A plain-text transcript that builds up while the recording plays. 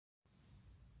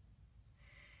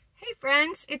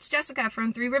friends, it's Jessica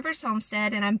from Three Rivers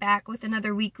Homestead, and I'm back with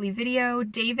another weekly video.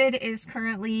 David is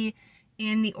currently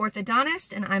in the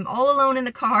orthodontist and I'm all alone in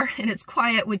the car and it's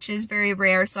quiet, which is very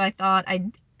rare, so I thought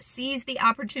I'd seize the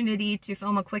opportunity to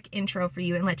film a quick intro for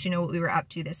you and let you know what we were up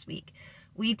to this week.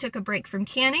 We took a break from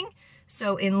canning,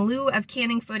 so in lieu of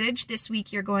canning footage, this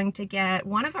week you're going to get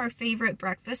one of our favorite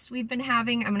breakfasts we've been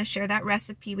having. I'm going to share that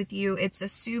recipe with you. It's a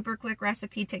super quick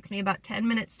recipe, takes me about 10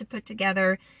 minutes to put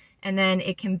together, and then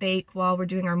it can bake while we're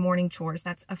doing our morning chores.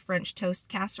 That's a French toast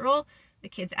casserole. The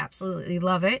kids absolutely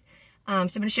love it. So I'm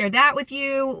going to share that with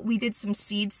you. We did some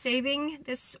seed saving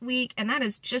this week, and that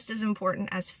is just as important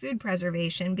as food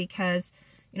preservation because,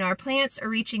 you know, our plants are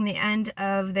reaching the end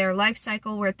of their life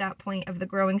cycle. We're at that point of the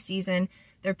growing season.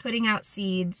 They're putting out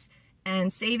seeds,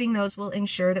 and saving those will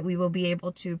ensure that we will be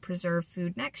able to preserve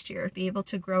food next year, be able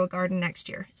to grow a garden next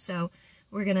year. So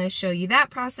we're going to show you that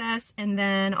process, and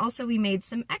then also we made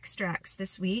some extracts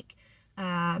this week.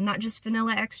 Not just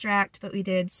vanilla extract, but we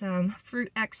did some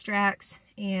fruit extracts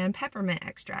and peppermint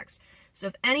extracts. So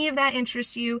if any of that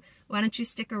interests you, why don't you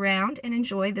stick around and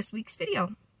enjoy this week's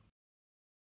video.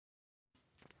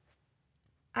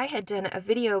 I had done a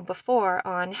video before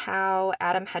on how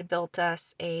Adam had built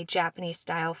us a Japanese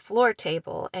style floor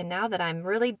table, and now that I'm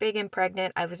really big and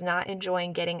pregnant, I was not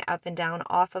enjoying getting up and down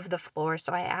off of the floor,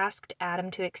 so I asked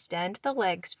Adam to extend the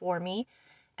legs for me,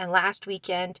 and last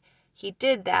weekend he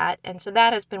did that, and so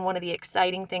that has been one of the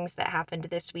exciting things that happened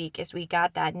this week is we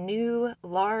got that new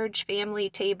large family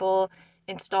table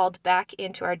installed back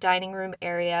into our dining room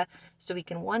area so we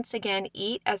can once again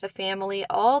eat as a family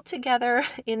all together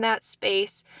in that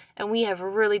space, and we have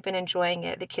really been enjoying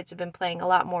it. The kids have been playing a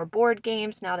lot more board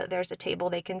games now that there's a table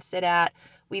they can sit at.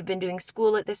 We've been doing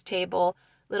school at this table,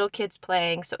 little kids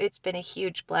playing, so it's been a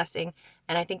huge blessing,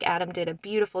 and I think Adam did a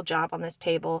beautiful job on this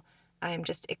table. I am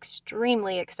just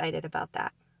extremely excited about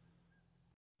that.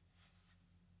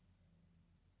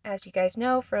 As you guys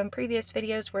know from previous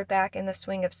videos, we're back in the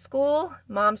swing of school.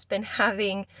 Mom's been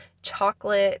having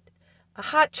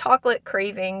hot chocolate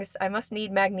cravings. I must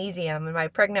need magnesium in my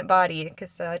pregnant body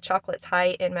because chocolate's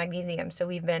high in magnesium. So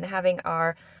we've been having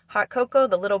our hot cocoa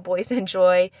the little boys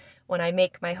enjoy when I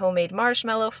make my homemade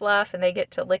marshmallow fluff and they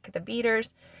get to lick the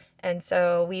beaters. And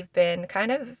so we've been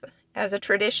kind of, as a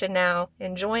tradition now,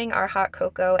 enjoying our hot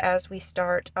cocoa as we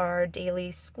start our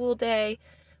daily school day.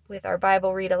 With our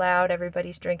Bible read aloud,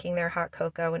 everybody's drinking their hot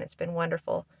cocoa, and it's been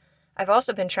wonderful. I've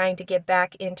also been trying to get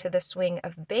back into the swing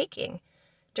of baking.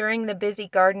 During the busy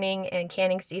gardening and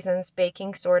canning seasons,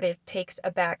 baking sort of takes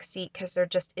a back seat because there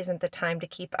just isn't the time to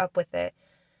keep up with it.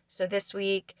 So this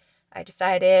week, I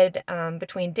decided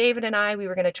between David and I, we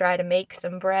were going to try to make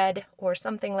some bread or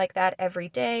something like that every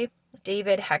day.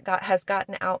 David has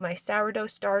gotten out my sourdough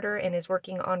starter and is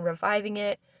working on reviving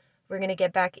it. We're going to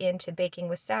get back into baking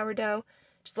with sourdough.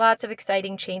 Just lots of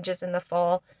exciting changes in the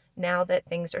fall now that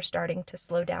things are starting to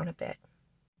slow down a bit.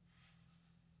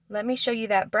 Let me show you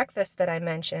that breakfast that I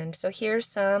mentioned. So here's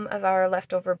some of our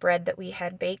leftover bread that we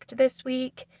had baked this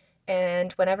week.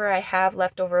 And whenever I have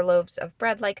leftover loaves of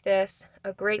bread like this,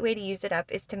 a great way to use it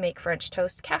up is to make French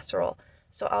toast casserole.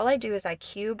 So all I do is I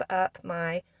cube up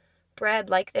my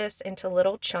bread like this into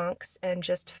little chunks and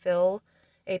just fill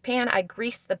a pan. I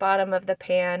grease the bottom of the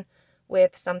pan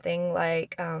with something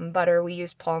like butter. We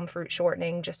use palm fruit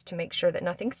shortening just to make sure that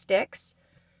nothing sticks.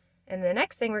 And the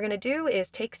next thing we're going to do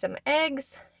is take some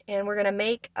eggs and we're going to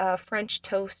make a French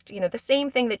toast, you know, the same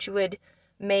thing that you would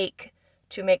make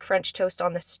to make French toast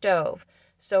on the stove.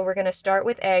 So we're going to start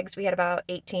with eggs. We had about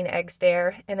 18 eggs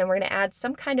there, and then we're going to add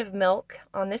some kind of milk.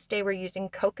 On this day we're using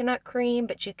coconut cream,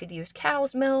 but you could use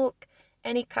cow's milk,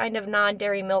 any kind of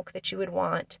non-dairy milk that you would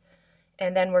want.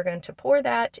 And then we're going to pour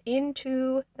that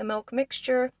into the milk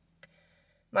mixture.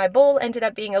 My bowl ended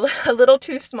up being a little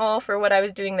too small for what I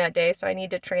was doing that day, so I need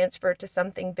to transfer it to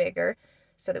something bigger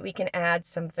so that we can add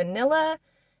some vanilla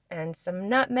and some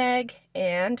nutmeg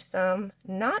and some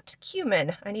not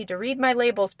cumin. I need to read my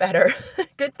labels better.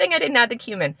 Good thing I didn't add the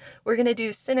cumin. We're going to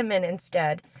do cinnamon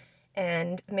instead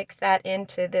and mix that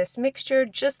into this mixture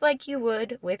just like you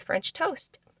would with French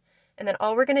toast. And then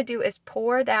all we're going to do is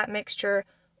pour that mixture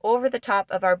over the top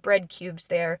of our bread cubes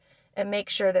there and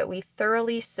make sure that we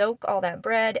thoroughly soak all that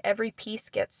bread. Every piece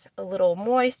gets a little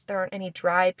moist. There aren't any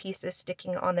dry pieces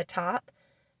sticking on the top.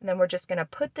 And then we're just going to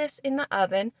put this in the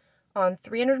oven on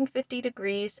 350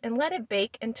 degrees and let it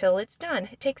bake until it's done.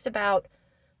 It takes about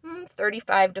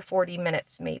 35 to 40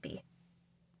 minutes maybe.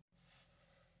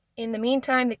 In the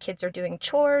meantime, the kids are doing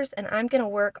chores and I'm going to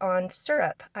work on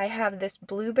syrup. I have this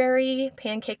blueberry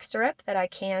pancake syrup that I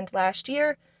canned last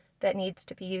year that needs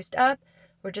to be used up.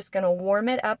 We're just going to warm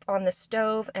it up on the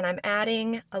stove, and I'm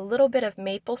adding a little bit of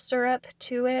maple syrup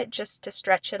to it just to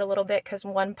stretch it a little bit, because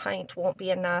 1 pint won't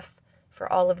be enough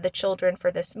for all of the children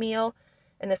for this meal.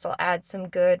 And this will add some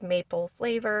good maple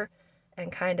flavor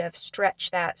and kind of stretch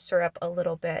that syrup a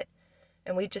little bit.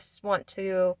 And we just want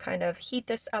to kind of heat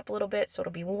this up a little bit so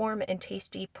it'll be warm and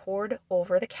tasty poured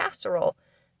over the casserole.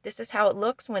 This is how it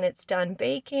looks when it's done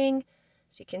baking.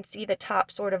 So you can see the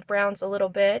top sort of browns a little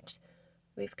bit.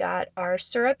 We've got our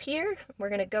syrup here. We're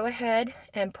going to go ahead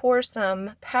and pour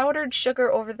some powdered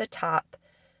sugar over the top.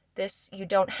 This you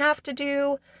don't have to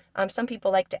do. Some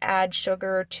people like to add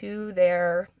sugar to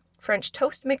their French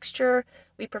toast mixture.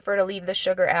 We prefer to leave the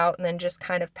sugar out and then just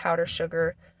kind of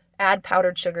add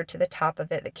powdered sugar to the top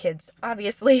of it. The kids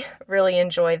obviously really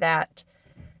enjoy that.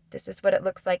 This is what it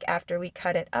looks like after we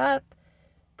cut it up.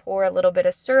 Pour a little bit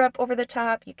of syrup over the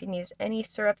top. You can use any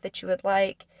syrup that you would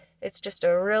like. It's just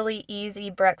a really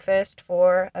easy breakfast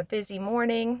for a busy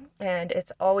morning, and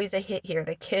it's always a hit here.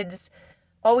 The kids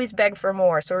always beg for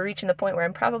more, so we're reaching the point where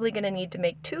I'm probably going to need to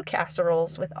make 2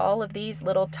 casseroles with all of these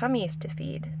little tummies to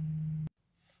feed.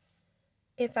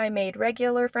 If I made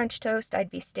regular French toast,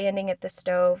 I'd be standing at the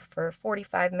stove for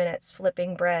 45 minutes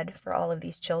flipping bread for all of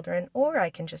these children, or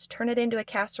I can just turn it into a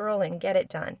casserole and get it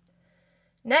done.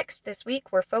 Next, this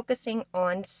week, we're focusing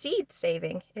on seed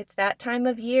saving. It's that time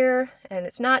of year, and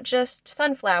it's not just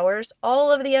sunflowers,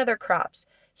 all of the other crops.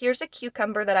 Here's a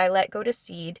cucumber that I let go to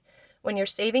seed. When you're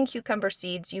saving cucumber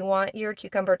seeds, you want your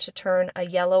cucumber to turn a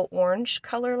yellow-orange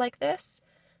color like this.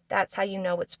 That's how you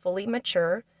know it's fully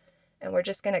mature. And we're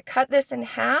just going to cut this in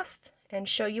half and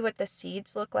show you what the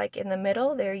seeds look like in the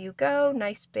middle. There you go,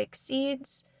 nice big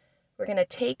seeds. We're going to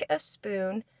take a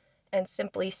spoon and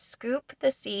simply scoop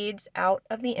the seeds out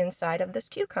of the inside of this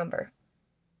cucumber.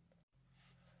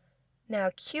 Now,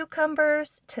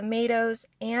 cucumbers, tomatoes,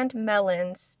 and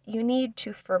melons, you need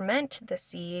to ferment the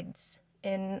seeds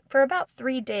for about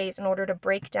 3 days in order to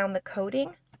break down the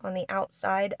coating on the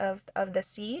outside of the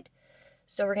seed.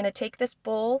 So we're going to take this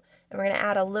bowl and we're going to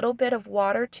add a little bit of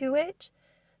water to it.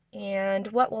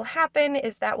 And what will happen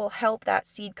is that will help that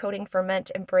seed coating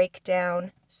ferment and break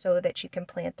down so that you can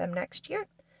plant them next year.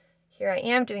 Here I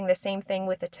am doing the same thing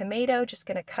with a tomato, just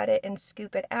going to cut it and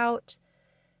scoop it out.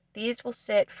 These will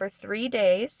sit for 3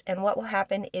 days, and what will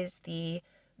happen is the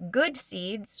good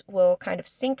seeds will kind of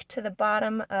sink to the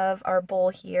bottom of our bowl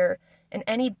here, and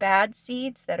any bad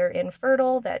seeds that are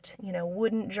infertile, that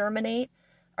wouldn't germinate,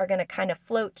 are going to kind of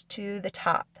float to the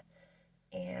top.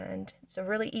 And it's a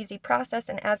really easy process,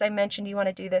 and as I mentioned, you want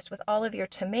to do this with all of your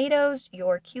tomatoes,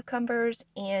 your cucumbers,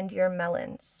 and your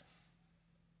melons.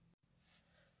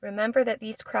 Remember that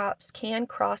these crops can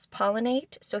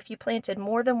cross-pollinate, so if you planted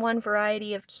more than one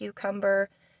variety of cucumber,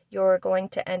 you're going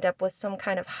to end up with some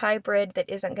kind of hybrid that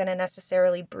isn't going to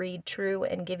necessarily breed true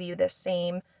and give you the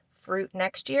same fruit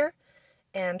next year.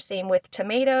 And same with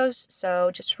tomatoes, so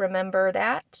just remember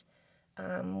that.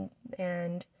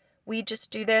 And we just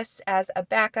do this as a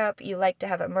backup. You like to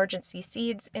have emergency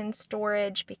seeds in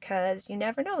storage because you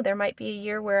never know. There might be a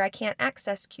year where I can't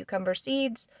access cucumber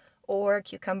seeds or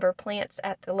cucumber plants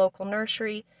at the local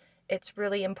nursery. It's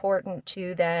really important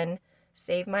to then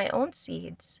save my own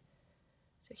seeds.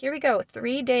 So here we go,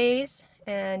 3 days,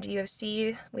 and you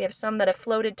see we have some that have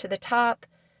floated to the top.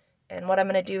 And what I'm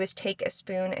going to do is take a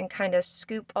spoon and kind of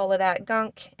scoop all of that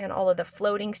gunk and all of the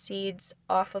floating seeds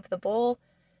off of the bowl,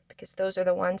 because those are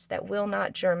the ones that will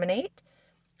not germinate.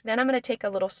 Then I'm going to take a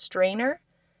little strainer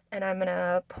and I'm going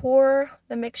to pour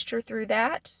the mixture through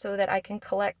that so that I can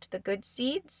collect the good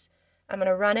seeds. I'm going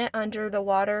to run it under the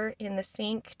water in the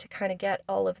sink to kind of get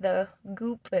all of the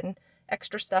goop and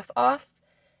extra stuff off.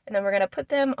 And then we're going to put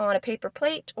them on a paper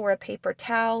plate or a paper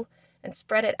towel and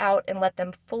spread it out and let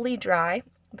them fully dry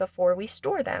before we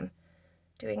store them.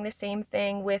 Doing the same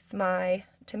thing with my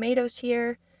tomatoes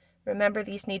here. Remember,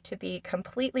 these need to be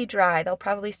completely dry. They'll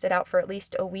probably sit out for at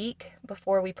least a week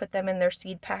before we put them in their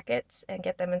seed packets and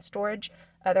get them in storage.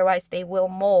 Otherwise, they will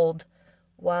mold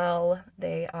while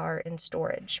they are in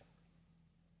storage.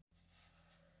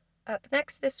 Up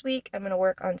next this week, I'm going to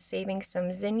work on saving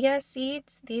some zinnia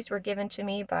seeds. These were given to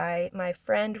me by my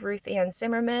friend Ruth Ann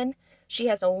Zimmerman. She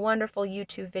has a wonderful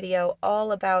YouTube video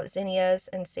all about zinnias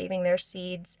and saving their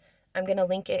seeds. I'm going to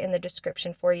link it in the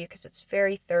description for you because it's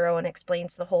very thorough and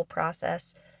explains the whole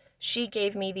process. She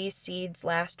gave me these seeds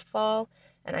last fall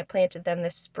and I planted them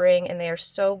this spring, and they are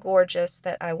so gorgeous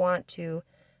that I want to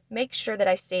make sure that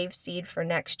I save seed for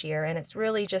next year. And it's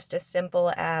really just as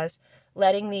simple as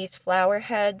letting these flower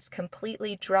heads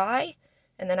completely dry,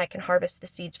 and then I can harvest the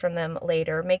seeds from them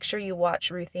later. Make sure you watch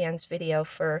Ruth Ann's video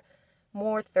for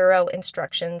more thorough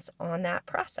instructions on that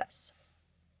process.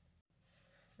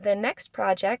 The next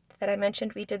project that I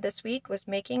mentioned we did this week was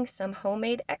making some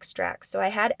homemade extracts. So I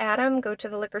had Adam go to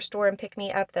the liquor store and pick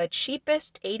me up the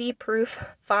cheapest 80 proof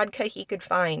vodka he could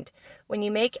find. When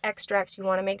you make extracts, you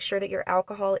want to make sure that your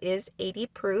alcohol is 80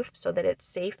 proof so that it's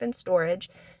safe in storage.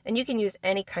 And you can use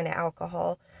any kind of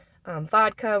alcohol,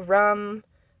 vodka, rum,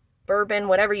 bourbon,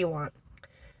 whatever you want.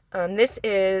 This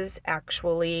is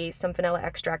actually some vanilla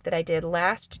extract that I did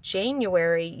last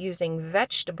January using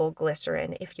vegetable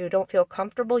glycerin. If you don't feel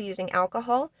comfortable using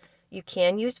alcohol, you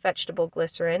can use vegetable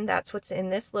glycerin. That's what's in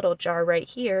this little jar right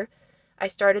here. I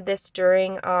started this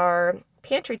during our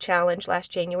pantry challenge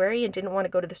last January and didn't want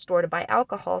to go to the store to buy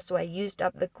alcohol, so I used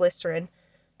up the glycerin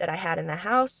that I had in the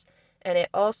house. And it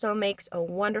also makes a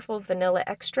wonderful vanilla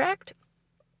extract.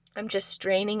 I'm just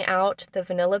straining out the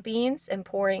vanilla beans and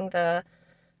pouring the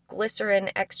glycerin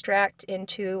extract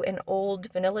into an old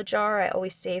vanilla jar. I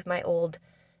always save my old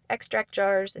extract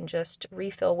jars and just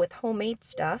refill with homemade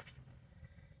stuff.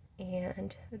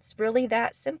 And it's really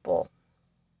that simple.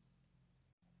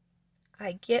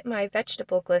 I get my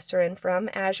vegetable glycerin from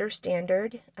Azure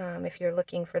Standard. If you're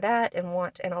looking for that and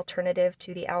want an alternative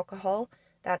to the alcohol,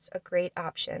 that's a great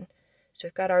option. So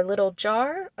we've got our little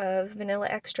jar of vanilla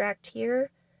extract here,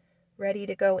 ready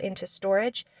to go into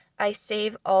storage. I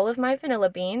save all of my vanilla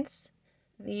beans.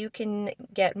 You can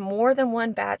get more than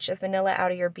one batch of vanilla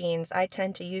out of your beans. I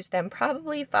tend to use them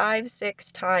probably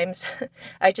 5-6 times.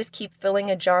 I just keep filling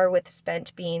a jar with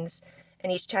spent beans,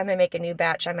 and each time I make a new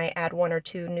batch, I might add 1 or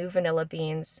 2 new vanilla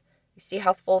beans. You see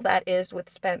how full that is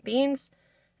with spent beans?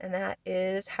 And that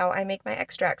is how I make my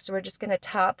extract. So we're just going to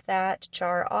top that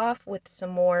jar off with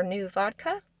some more new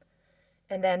vodka.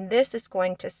 And then this is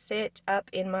going to sit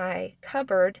up in my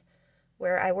cupboard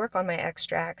where I work on my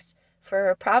extracts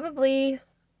for probably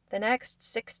the next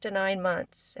 6 to 9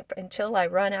 months until I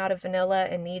run out of vanilla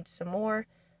and need some more.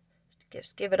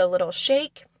 Just give it a little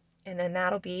shake, and then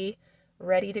that'll be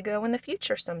ready to go in the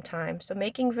future sometime. So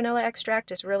making vanilla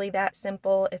extract is really that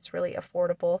simple. It's really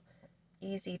affordable,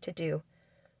 easy to do.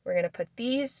 We're going to put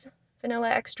these vanilla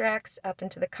extracts up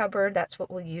into the cupboard. That's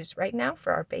what we'll use right now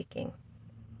for our baking.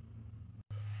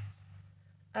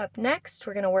 Up next,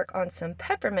 we're going to work on some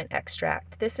peppermint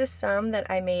extract. This is some that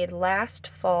I made last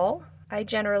fall. I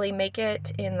generally make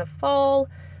it in the fall,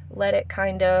 let it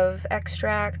kind of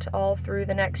extract all through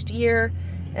the next year,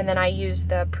 and then I use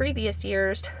the previous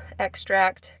year's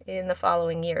extract in the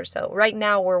following year. So right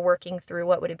now we're working through,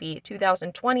 what would it be,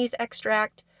 2020's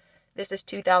extract. This is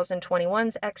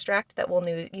 2021's extract that we'll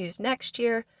use next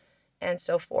year, and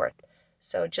so forth.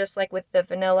 So just like with the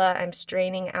vanilla, I'm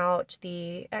straining out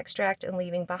the extract and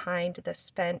leaving behind the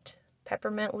spent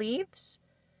peppermint leaves.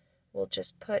 We'll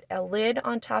just put a lid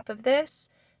on top of this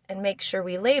and make sure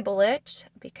we label it,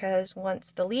 because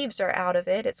once the leaves are out of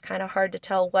it, it's kind of hard to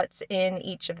tell what's in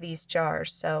each of these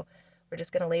jars. So we're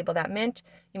just going to label that mint.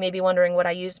 You may be wondering what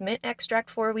I use mint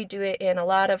extract for. We do it in a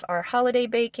lot of our holiday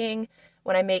baking.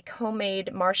 When I make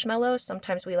homemade marshmallows,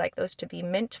 sometimes we like those to be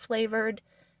mint flavored,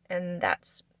 and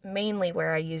that's mainly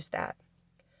where I use that.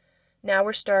 Now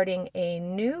we're starting a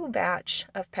new batch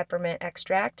of peppermint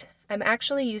extract. I'm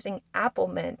actually using apple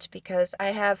mint because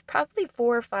I have probably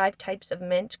 4 or 5 types of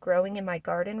mint growing in my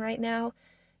garden right now,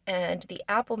 and the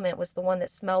apple mint was the one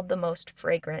that smelled the most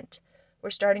fragrant.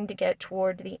 We're starting to get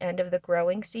toward the end of the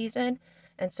growing season,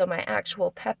 and so my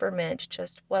actual peppermint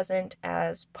just wasn't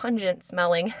as pungent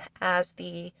smelling as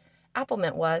the apple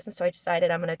mint was, and so I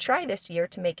decided I'm going to try this year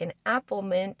to make an apple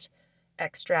mint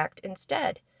extract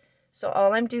instead. So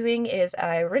all I'm doing is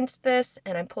I rinse this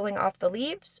and I'm pulling off the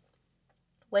leaves.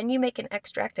 When you make an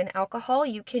extract in alcohol,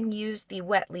 you can use the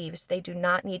wet leaves. They do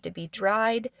not need to be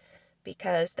dried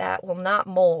because that will not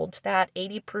mold. That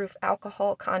 80 proof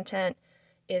alcohol content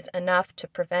is enough to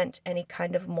prevent any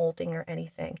kind of molding or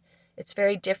anything. It's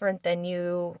very different than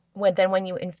when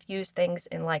you infuse things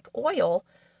in like oil,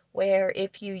 where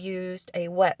if you used a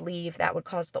wet leaf, that would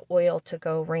cause the oil to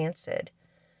go rancid.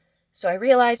 So I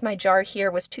realized my jar here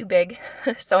was too big,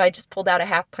 so I just pulled out a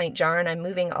 1/2 pint jar and I'm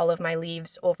moving all of my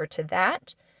leaves over to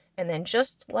that. And then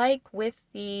just like with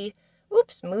the,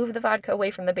 move the vodka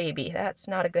away from the baby. That's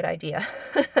not a good idea.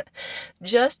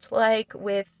 Just like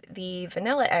with the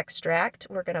vanilla extract,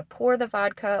 we're going to pour the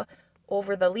vodka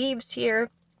over the leaves here.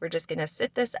 We're just going to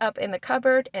sit this up in the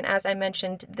cupboard, and as I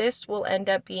mentioned, this will end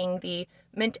up being the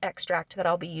mint extract that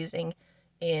I'll be using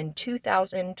in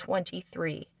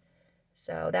 2023.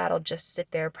 So that'll just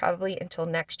sit there probably until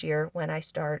next year when I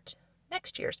start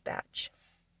next year's batch.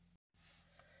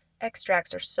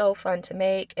 Extracts are so fun to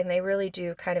make, and they really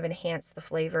do kind of enhance the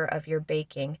flavor of your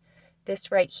baking.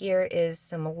 This right here is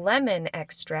some lemon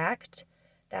extract.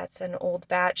 That's an old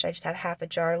batch. I just have half a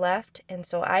jar left. And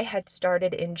so I had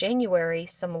started in January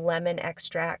some lemon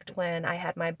extract when I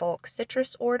had my bulk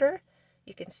citrus order.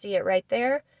 You can see it right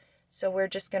there. So we're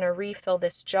just going to refill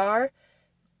this jar.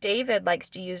 David likes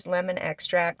to use lemon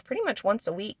extract pretty much once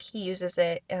a week. He uses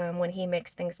it when he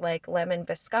makes things like lemon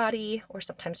biscotti, or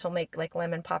sometimes he'll make like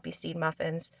lemon poppy seed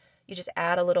muffins. You just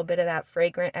add a little bit of that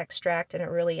fragrant extract and it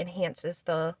really enhances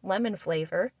the lemon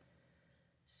flavor.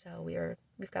 So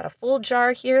we've got a full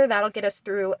jar here. That'll get us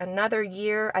through another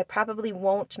year. I probably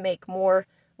won't make more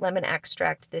lemon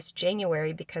extract this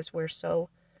January because we're so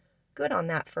good on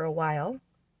that for a while.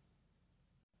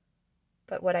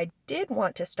 But what I did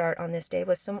want to start on this day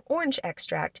was some orange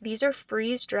extract. These are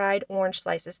freeze-dried orange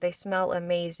slices. They smell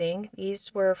amazing.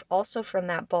 These were also from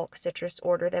that bulk citrus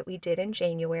order that we did in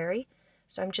January.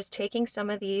 So I'm just taking some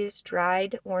of these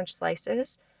dried orange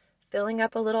slices, filling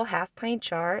up a little half-pint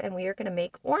jar, and we are going to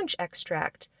make orange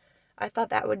extract. I thought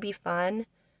that would be fun.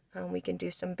 We can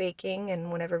do some baking,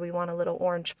 and whenever we want a little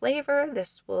orange flavor,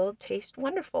 this will taste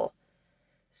wonderful.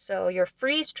 So your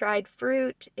freeze-dried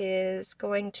fruit is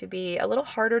going to be a little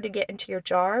harder to get into your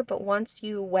jar, but once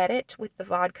you wet it with the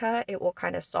vodka, it will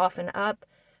kind of soften up.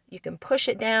 You can push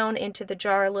it down into the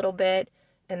jar a little bit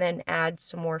and then add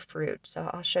some more fruit. So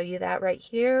I'll show you that right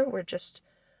here. We're just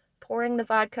pouring the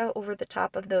vodka over the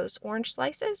top of those orange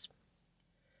slices.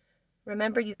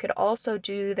 Remember, you could also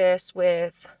do this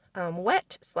with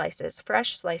wet slices,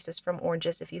 fresh slices from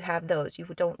oranges if you have those. You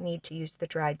don't need to use the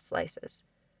dried slices.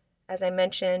 As I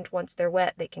mentioned, once they're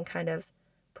wet, they can kind of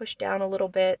push down a little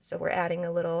bit, so we're adding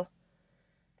a little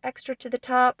extra to the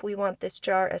top. We want this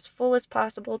jar as full as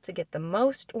possible to get the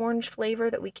most orange flavor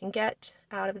that we can get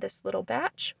out of this little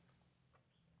batch.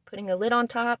 Putting a lid on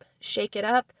top, shake it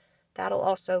up. That'll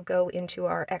also go into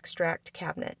our extract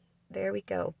cabinet. There we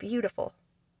go, beautiful.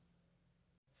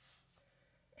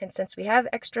 And since we have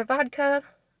extra vodka,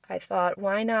 I thought,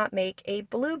 why not make a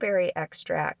blueberry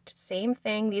extract? Same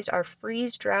thing, these are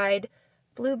freeze-dried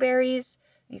blueberries.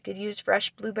 You could use fresh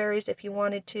blueberries if you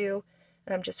wanted to.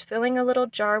 And I'm just filling a little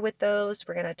jar with those.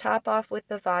 We're going to top off with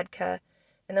the vodka.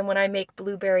 And then when I make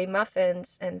blueberry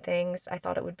muffins and things, I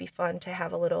thought it would be fun to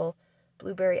have a little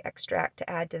blueberry extract to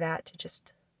add to that to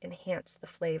just enhance the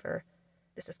flavor.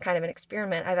 This is kind of an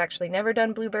experiment. I've actually never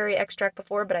done blueberry extract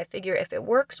before, but I figure if it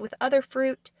works with other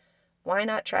fruit, why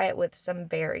not try it with some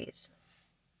berries?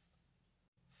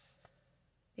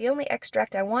 The only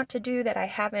extract I want to do that I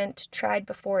haven't tried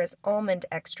before is almond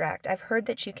extract. I've heard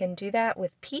that you can do that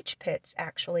with peach pits,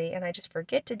 actually, and I just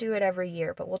forget to do it every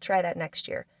year, but we'll try that next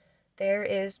year. There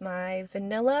is my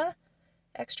vanilla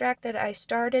extract that I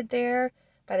started there.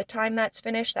 By the time that's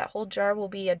finished, that whole jar will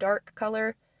be a dark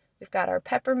color. We've got our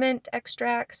peppermint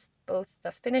extracts, both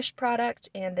the finished product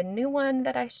and the new one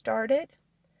that I started.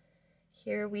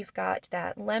 Here we've got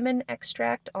that lemon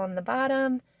extract on the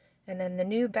bottom, and then the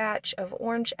new batch of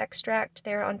orange extract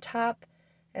there on top,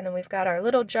 and then we've got our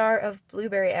little jar of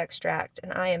blueberry extract.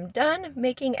 And I am done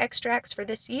making extracts for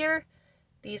this year.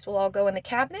 These will all go in the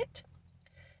cabinet.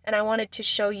 And I wanted to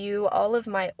show you all of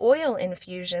my oil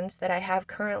infusions that I have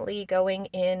currently going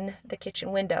in the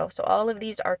kitchen window. So all of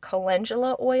these are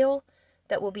calendula oil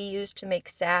that will be used to make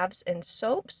salves and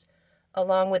soaps,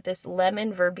 along with this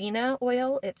lemon verbena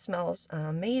oil. It smells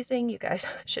amazing. You guys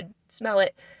should smell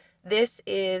it. This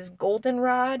is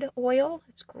goldenrod oil.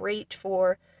 It's great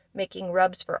for making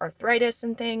rubs for arthritis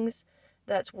and things.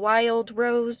 That's wild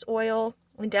rose oil.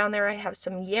 And down there I have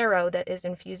some yarrow that is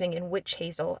infusing in witch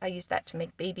hazel. I use that to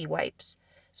make baby wipes.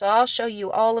 So I'll show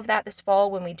you all of that this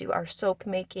fall when we do our soap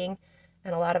making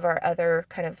and a lot of our other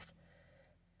kind of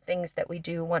things that we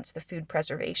do once the food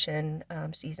preservation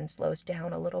season slows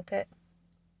down a little bit.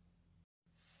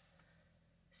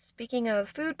 Speaking of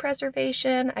food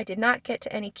preservation, I did not get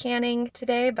to any canning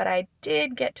today, but I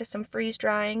did get to some freeze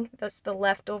drying. That's the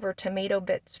leftover tomato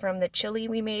bits from the chili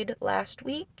we made last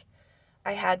week.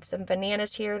 I had some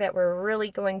bananas here that were really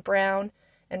going brown,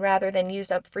 and rather than use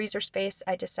up freezer space,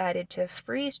 I decided to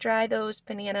freeze dry those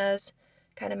bananas,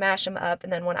 kind of mash them up,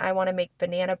 and then when I want to make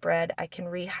banana bread, I can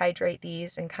rehydrate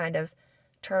these and kind of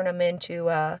turn them into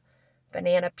a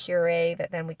banana puree that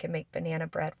then we can make banana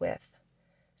bread with.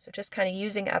 So just kind of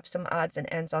using up some odds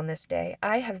and ends on this day.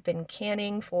 I have been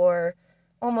canning for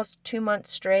almost 2 months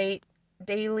straight,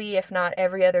 daily, if not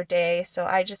every other day, so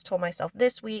I just told myself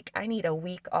this week I need a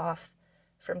week off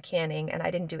from canning, and I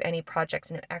didn't do any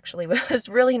projects, and it actually was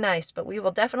really nice. But we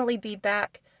will definitely be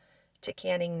back to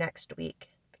canning next week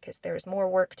because there's more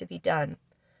work to be done.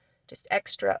 Just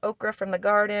extra okra from the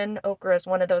garden. Okra is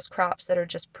one of those crops that are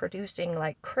just producing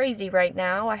like crazy right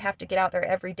now. I have to get out there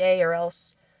every day or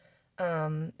else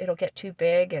it'll get too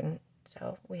big and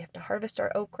So we have to harvest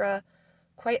our okra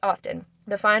quite often.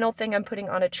 The final thing I'm putting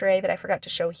on a tray that I forgot to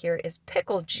show here is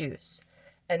pickle juice.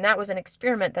 And that was an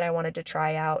experiment that I wanted to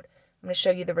try out. I'm going to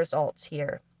show you the results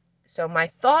here. So my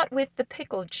thought with the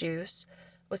pickle juice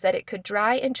was that it could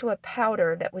dry into a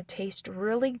powder that would taste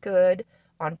really good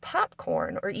on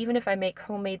popcorn, or even if I make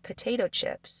homemade potato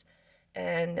chips.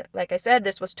 And like I said,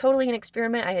 this was totally an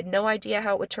experiment. I had no idea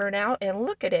how it would turn out, and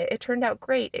look at it. It turned out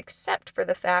great, except for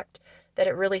the fact that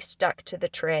it really stuck to the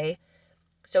tray.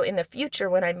 So in the future,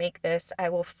 when I make this, I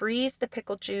will freeze the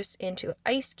pickle juice into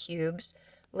ice cubes,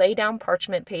 lay down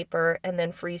parchment paper, and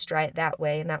then freeze dry it that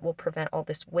way, and that will prevent all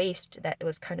this waste that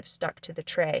was kind of stuck to the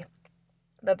tray.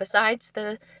 But besides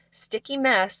the sticky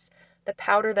mess, the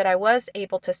powder that I was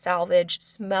able to salvage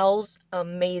smells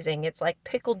amazing. It's like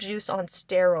pickle juice on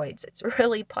steroids. It's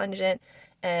really pungent,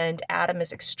 and Adam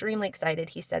is extremely excited.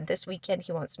 He said this weekend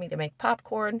he wants me to make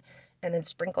popcorn and then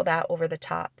sprinkle that over the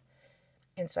top.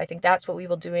 And so I think that's what we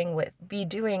will be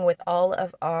doing with all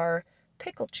of our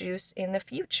pickle juice in the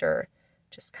future.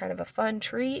 Just kind of a fun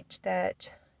treat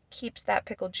that keeps that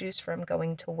pickle juice from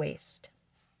going to waste.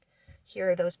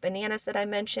 Here are those bananas that I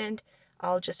mentioned.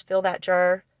 I'll just fill that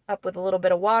jar up with a little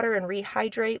bit of water and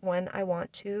rehydrate when I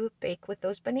want to bake with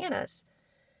those bananas.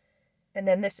 And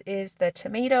then this is the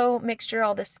tomato mixture,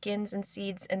 all the skins and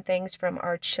seeds and things from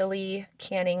our chili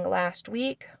canning last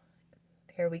week.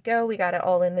 There we go. We got it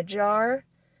all in the jar.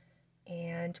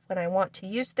 And when I want to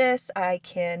use this, I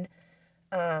can,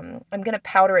 I'm going to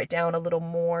powder it down a little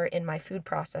more in my food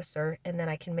processor, and then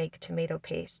I can make tomato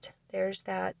paste. There's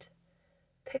that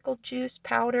pickle juice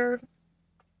powder.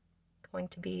 Going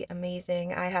to be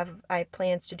amazing. I have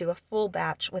plans to do a full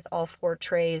batch with all 4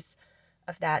 trays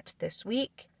of that this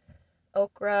week.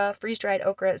 Okra, freeze-dried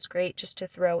okra is great just to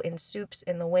throw in soups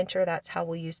in the winter. That's how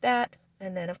we'll use that.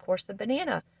 And then, of course, the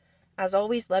banana. As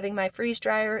always, loving my freeze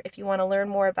dryer. If you want to learn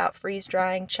more about freeze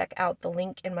drying, check out the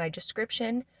link in my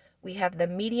description. We have the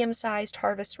medium-sized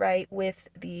Harvest Right with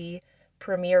the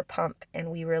Premier Pump,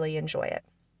 and we really enjoy it.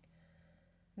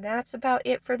 That's about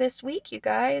it for this week, you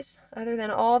guys. Other than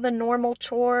all the normal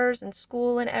chores and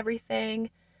school and everything,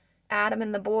 Adam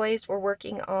and the boys were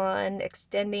working on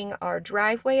extending our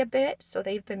driveway a bit, so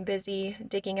they've been busy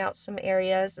digging out some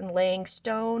areas and laying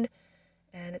stone.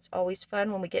 And it's always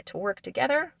fun when we get to work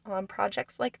together on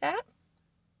projects like that.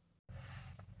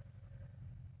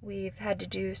 We've had to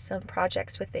do some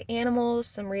projects with the animals,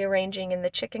 some rearranging in the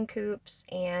chicken coops,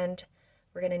 and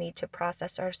we're going to need to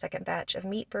process our second batch of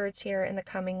meat birds here in the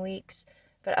coming weeks.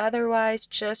 But otherwise,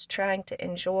 just trying to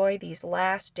enjoy these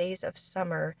last days of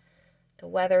summer. The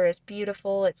weather is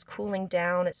beautiful, it's cooling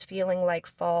down, it's feeling like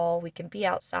fall. We can be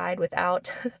outside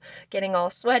without getting all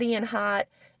sweaty and hot.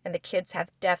 And the kids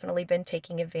have definitely been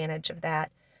taking advantage of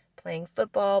that, playing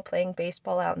football, playing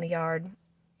baseball out in the yard.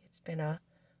 It's been a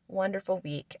wonderful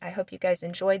week. I hope you guys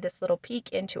enjoyed this little peek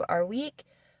into our week.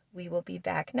 We will be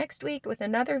back next week with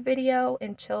another video.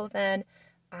 Until then,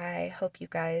 I hope you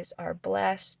guys are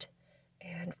blessed,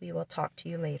 and we will talk to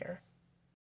you later.